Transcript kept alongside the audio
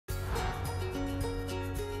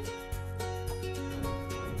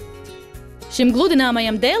Šim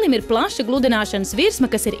gludināmajam dēlim ir plaša gludināšanas virsma,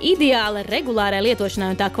 kas ir ideāla, regulārai lietošanai,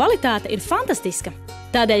 un tā kvalitāte ir fantastiska.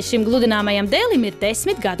 Tādēļ šim gludināmajam dēlim ir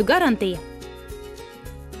 10 gadu garantija.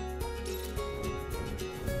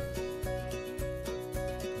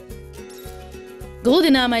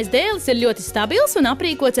 Gludināmais dēlis ir ļoti stabils un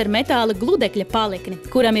aprīkots ar metāla gludekļa palikni,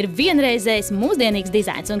 kuram ir vienreizējs mūsdienīgs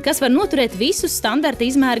dizains un kas var noturēt visus standarta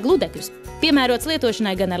izmēra gludekļus. Piemērots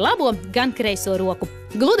lietošanai gan ar labo, gan kreiso roku.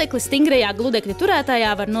 Gludekli stingrajā gludekļa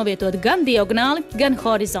turētājā var novietot gan diagonāli, gan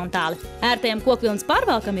horizontāli. Ērtajam kokvilnas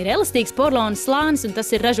pārvalkam ir elastīgs porlona slānis, un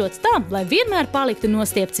tas ir ražots tā, lai vienmēr paliktu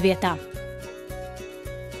nostiepts vietā.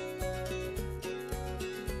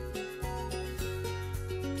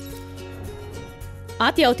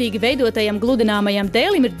 Atjautīgi veidotajam gludināmajam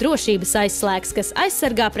dēlim ir drošības aizslēgs, kas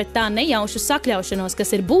aizsargā pret tā nejaušu sakļaušanos,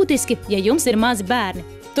 kas ir būtiski, ja jums ir mazi bērni.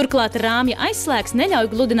 Turklāt rāmja aizslēgs neļauj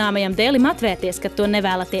gludināmajam dēlim atvērties, kad to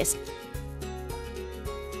nevēlaties.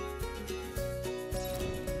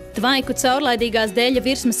 Tvaiku caurlaidīgās dēļa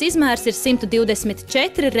virsmas izmērs ir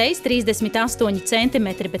 124 x 38 cm,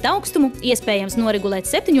 bet augstumu iespējams noregulēt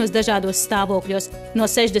 7 dažādos stāvokļos – no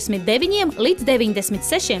 69 līdz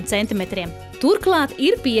 96 cm. Turklāt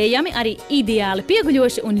ir pieejami arī ideāli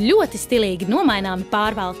pieguļoši un ļoti stilīgi nomaināmi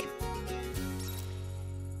pārvalki.